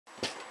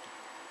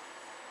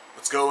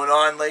What's going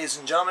on, ladies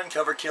and gentlemen?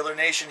 Coverkiller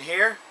Nation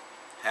here.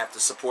 Have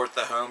to support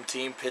the home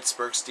team,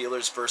 Pittsburgh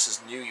Steelers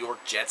versus New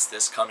York Jets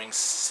this coming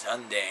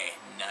Sunday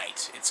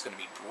night. It's going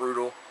to be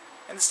brutal,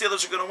 and the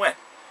Steelers are going to win.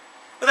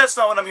 But that's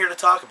not what I'm here to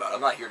talk about.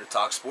 I'm not here to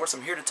talk sports.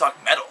 I'm here to talk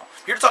metal.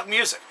 I'm here to talk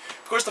music.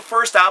 Of course, the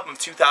first album of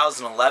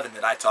 2011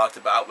 that I talked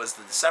about was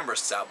the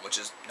Decemberists album, which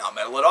is not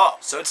metal at all.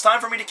 So it's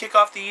time for me to kick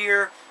off the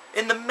year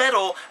in the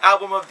metal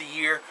album of the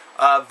year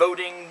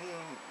voting,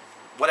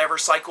 whatever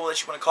cycle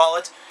that you want to call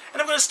it. And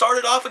I'm going to start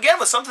it off again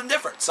with something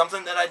different.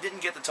 Something that I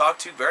didn't get to talk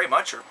to very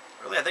much, or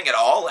really I think at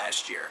all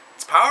last year.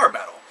 It's power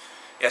metal.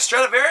 Yeah,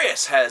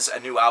 Stratovarius has a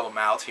new album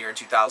out here in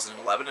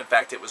 2011. In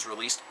fact, it was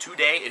released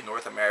today in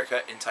North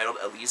America, entitled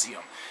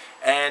Elysium.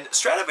 And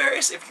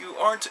Stratovarius, if you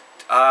aren't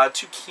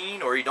too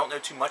keen or you don't know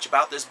too much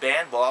about this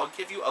band, well, I'll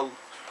give you a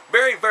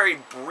very, very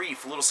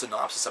brief little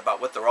synopsis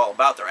about what they're all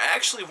about. They're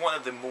actually one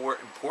of the more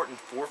important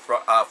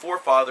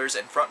forefathers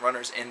and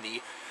frontrunners in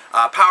the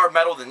power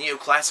metal, the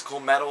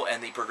neoclassical metal,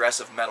 and the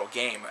progressive metal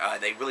game.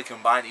 They really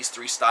combine these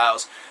three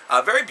styles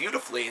very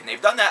beautifully, and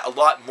they've done that a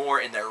lot more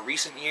in their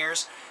recent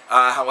years.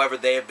 However,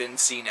 they have been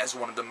seen as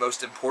one of the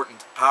most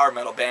important power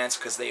metal bands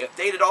because they have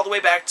dated all the way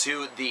back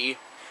to the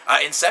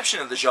inception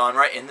of the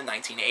genre in the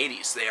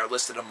 1980s. They are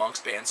listed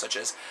amongst bands such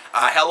as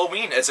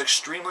Halloween as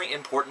extremely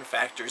important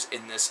factors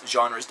in this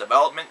genre's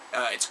development,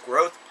 its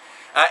growth,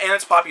 and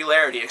its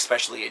popularity,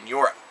 especially in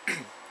Europe.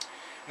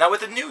 Now,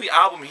 with the new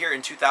album here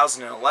in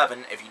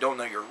 2011, if you don't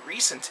know your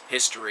recent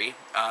history,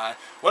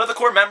 one of the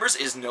core members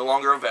is no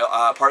longer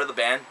part of the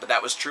band, but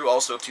that was true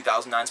also of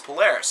 2009's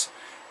Polaris.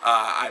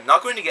 I'm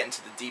not going to get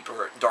into the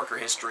deeper, darker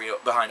history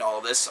behind all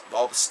of this, of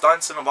all the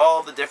stunts and of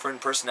all the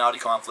different personality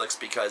conflicts,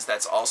 because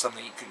that's all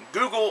something you can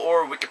Google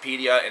or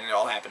Wikipedia, and it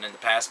all happened in the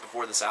past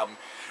before this album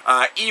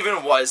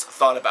even was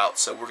thought about,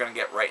 so we're going to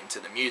get right into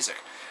the music.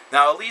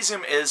 Now,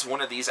 Elysium is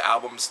one of these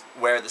albums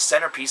where the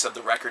centerpiece of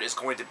the record is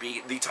going to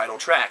be the title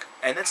track.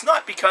 And it's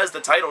not because the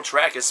title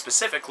track is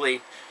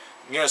specifically,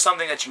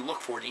 something that you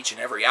look for in each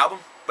and every album,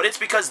 but it's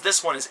because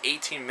this one is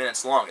 18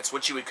 minutes long. It's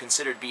what you would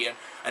consider to be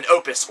an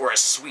opus or a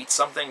suite,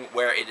 something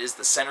where it is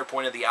the center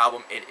point of the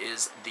album. It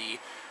is the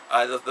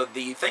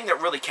thing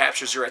that really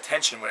captures your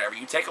attention whenever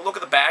you take a look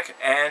at the back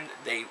and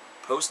they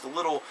post the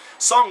little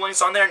song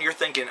links on there and you're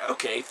thinking,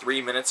 okay,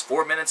 3 minutes,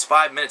 4 minutes,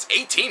 5 minutes,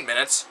 18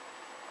 minutes.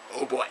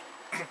 Oh boy.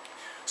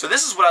 So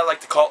this is what I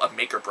like to call a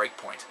make or break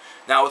point.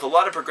 Now, with a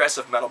lot of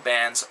progressive metal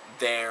bands,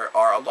 there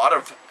are a lot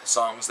of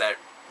songs that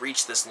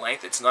reach this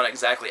length. It's not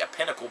exactly a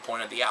pinnacle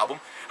point of the album.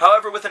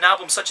 However, with an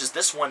album such as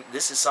this one,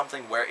 this is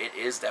something where it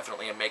is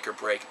definitely a make or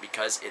break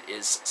because it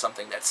is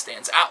something that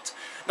stands out.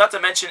 Not to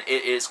mention,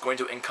 it is going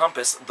to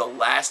encompass the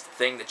last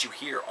thing that you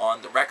hear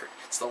on the record.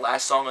 It's the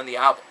last song on the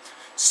album.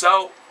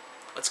 So,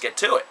 let's get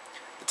to it.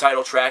 The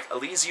title track,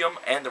 Elysium,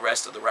 and the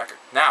rest of the record.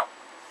 Now,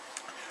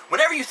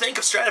 whenever you think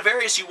of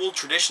Stratovarius, you will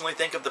traditionally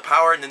think of the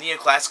power and the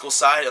neoclassical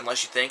side,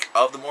 unless you think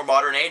of the more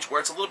modern age,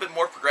 where it's a little bit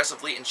more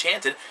progressively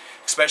enchanted,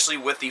 especially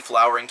with the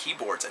flowering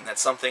keyboards, and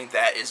that's something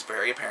that is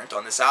very apparent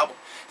on this album.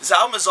 This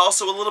album is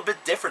also a little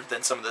bit different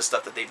than some of the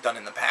stuff that they've done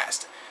in the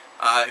past.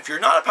 If you're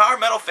not a power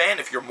metal fan,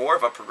 if you're more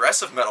of a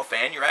progressive metal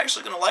fan, you're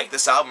actually going to like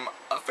this album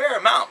a fair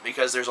amount,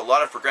 because there's a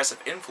lot of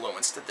progressive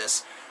influence to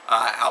this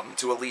album,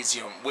 to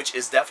Elysium, which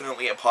is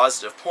definitely a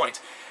positive point.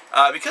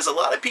 Because a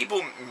lot of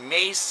people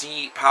may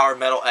see power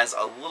metal as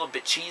a little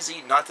bit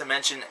cheesy, not to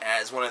mention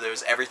as one of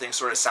those everything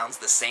sort of sounds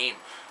the same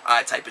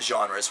type of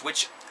genres,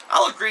 which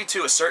I'll agree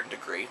to a certain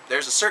degree.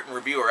 There's a certain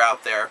reviewer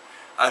out there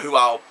who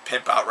I'll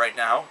pimp out right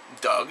now,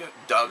 Doug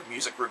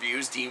Music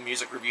Reviews, D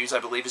Music Reviews I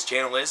believe his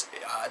channel is,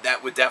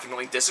 that would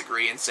definitely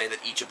disagree and say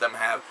that each of them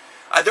have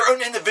their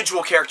own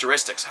individual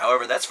characteristics.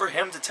 However, that's for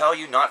him to tell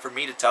you, not for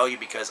me to tell you,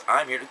 because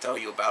I'm here to tell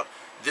you about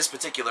this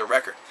particular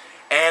record.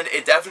 And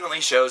it definitely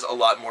shows a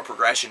lot more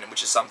progression,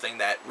 which is something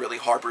that really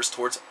harbors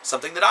towards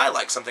something that I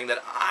like, something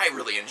that I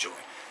really enjoy.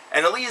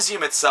 And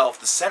Elysium itself,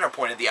 the center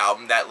point of the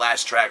album, that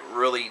last track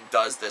really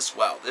does this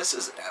well. This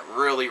is a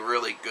really,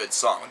 really good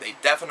song. They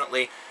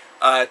definitely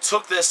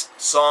took this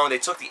song, they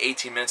took the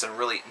 18 minutes and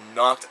really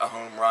knocked a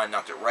home run,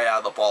 knocked it right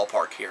out of the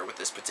ballpark here with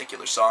this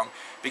particular song,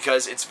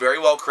 because it's very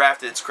well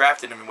crafted. It's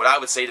crafted in what I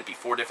would say to be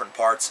 4 different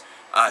parts.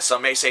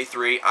 Some may say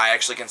 3. I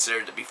actually consider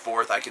it to be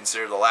 4th. I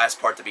consider the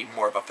last part to be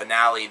more of a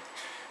finale,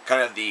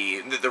 kind of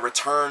the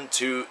return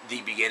to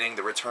the beginning,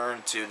 the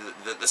return to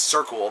the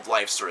circle of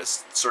life sort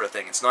of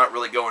thing. It's not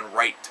really going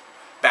right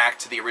back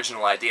to the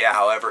original idea.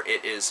 However,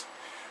 it is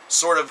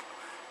sort of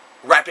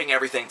wrapping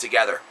everything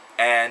together.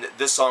 And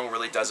this song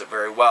really does it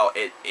very well.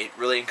 It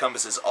really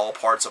encompasses all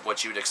parts of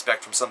what you would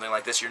expect from something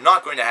like this. You're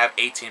not going to have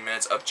 18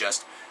 minutes of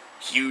just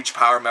huge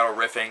power metal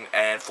riffing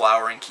and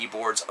flowering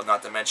keyboards,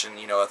 not to mention,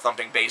 a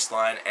thumping bass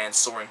line and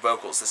soaring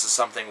vocals. This is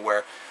something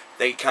where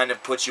they kind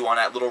of put you on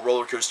that little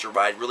roller coaster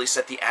ride, really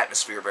set the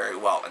atmosphere very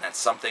well, and that's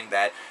something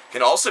that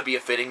can also be a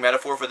fitting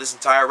metaphor for this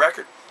entire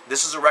record.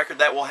 This is a record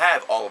that will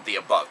have all of the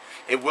above.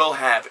 It will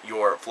have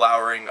your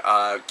flowering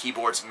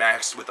keyboards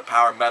maxed with the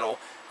power metal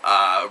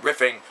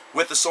riffing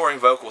with the soaring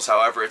vocals.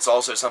 However, it's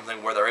also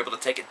something where they're able to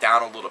take it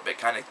down a little bit,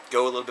 kind of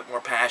go a little bit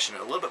more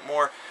passionate, a little bit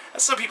more,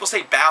 as some people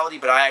say, ballady,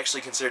 but I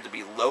actually consider it to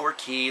be lower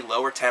key,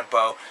 lower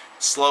tempo,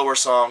 slower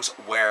songs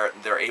where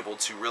they're able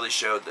to really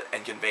show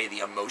and convey the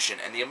emotion.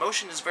 And the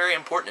emotion is very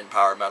important in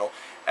power metal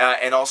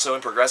and also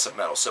in progressive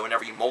metal. So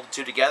whenever you mold the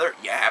two together,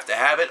 you have to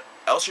have it,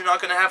 else you're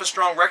not going to have a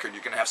strong record.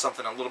 You're going to have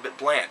something a little bit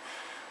bland.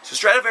 So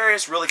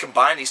Stratovarius really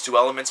combined these two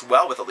elements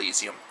well with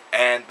Elysium.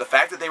 And the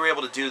fact that they were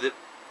able to do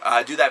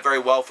that very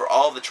well for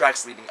all of the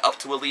tracks leading up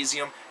to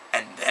Elysium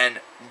and then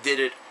did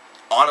it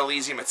on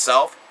Elysium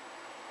itself,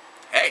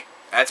 hey,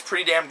 that's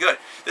pretty damn good.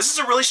 This is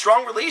a really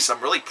strong release.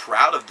 I'm really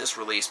proud of this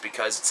release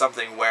because it's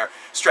something where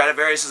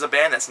Stratovarius is a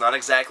band that's not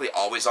exactly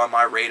always on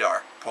my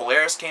radar.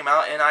 Polaris came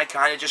out and I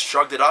kind of just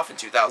shrugged it off in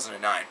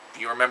 2009. If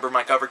you remember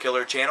my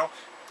Coverkiller channel,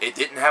 it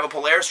didn't have a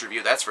Polaris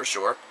review, that's for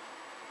sure.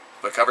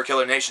 But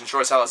Coverkiller Nation sure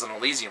as hell has an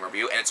Elysium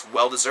review, and it's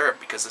well deserved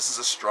because this is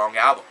a strong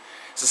album.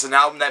 Is this an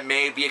album that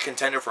may be a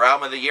contender for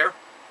Album of the Year?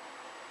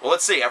 Well,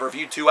 let's see. I've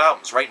reviewed 2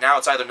 albums. Right now,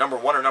 it's either number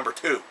 1 or number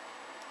 2.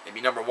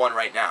 Maybe number 1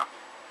 right now.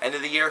 End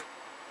of the year?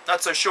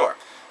 Not so sure.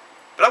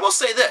 But I will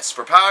say this.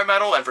 For power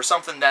metal and for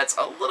something that's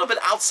a little bit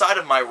outside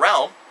of my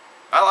realm,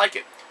 I like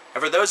it.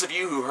 And for those of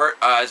you who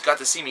got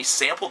to see me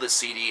sample this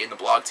CD in the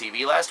Blog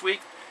TV last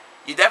week,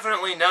 you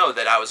definitely know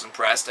that I was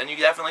impressed, and you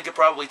definitely could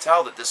probably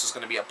tell that this was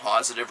going to be a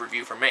positive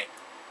review from me.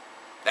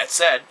 That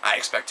said, I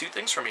expect 2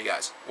 things from you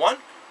guys. 1,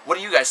 what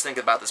do you guys think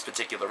about this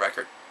particular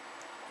record?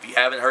 If you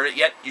haven't heard it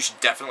yet, you should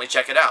definitely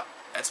check it out.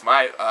 That's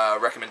my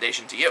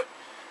recommendation to you.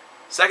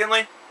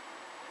 Secondly,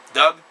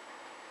 Doug,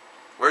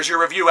 where's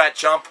your review at,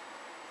 chump?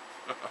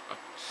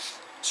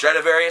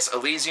 Stratovarius,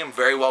 Elysium,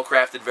 very well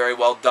crafted, very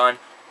well done.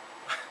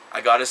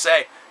 I gotta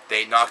say,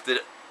 they knocked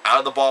it out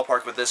of the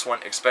ballpark with this one,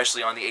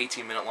 especially on the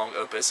 18-minute long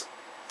opus.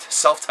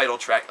 Self-titled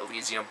track,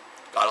 Elysium.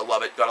 Gotta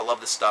love it, gotta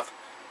love this stuff.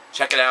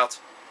 Check it out.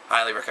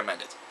 Highly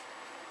recommend it.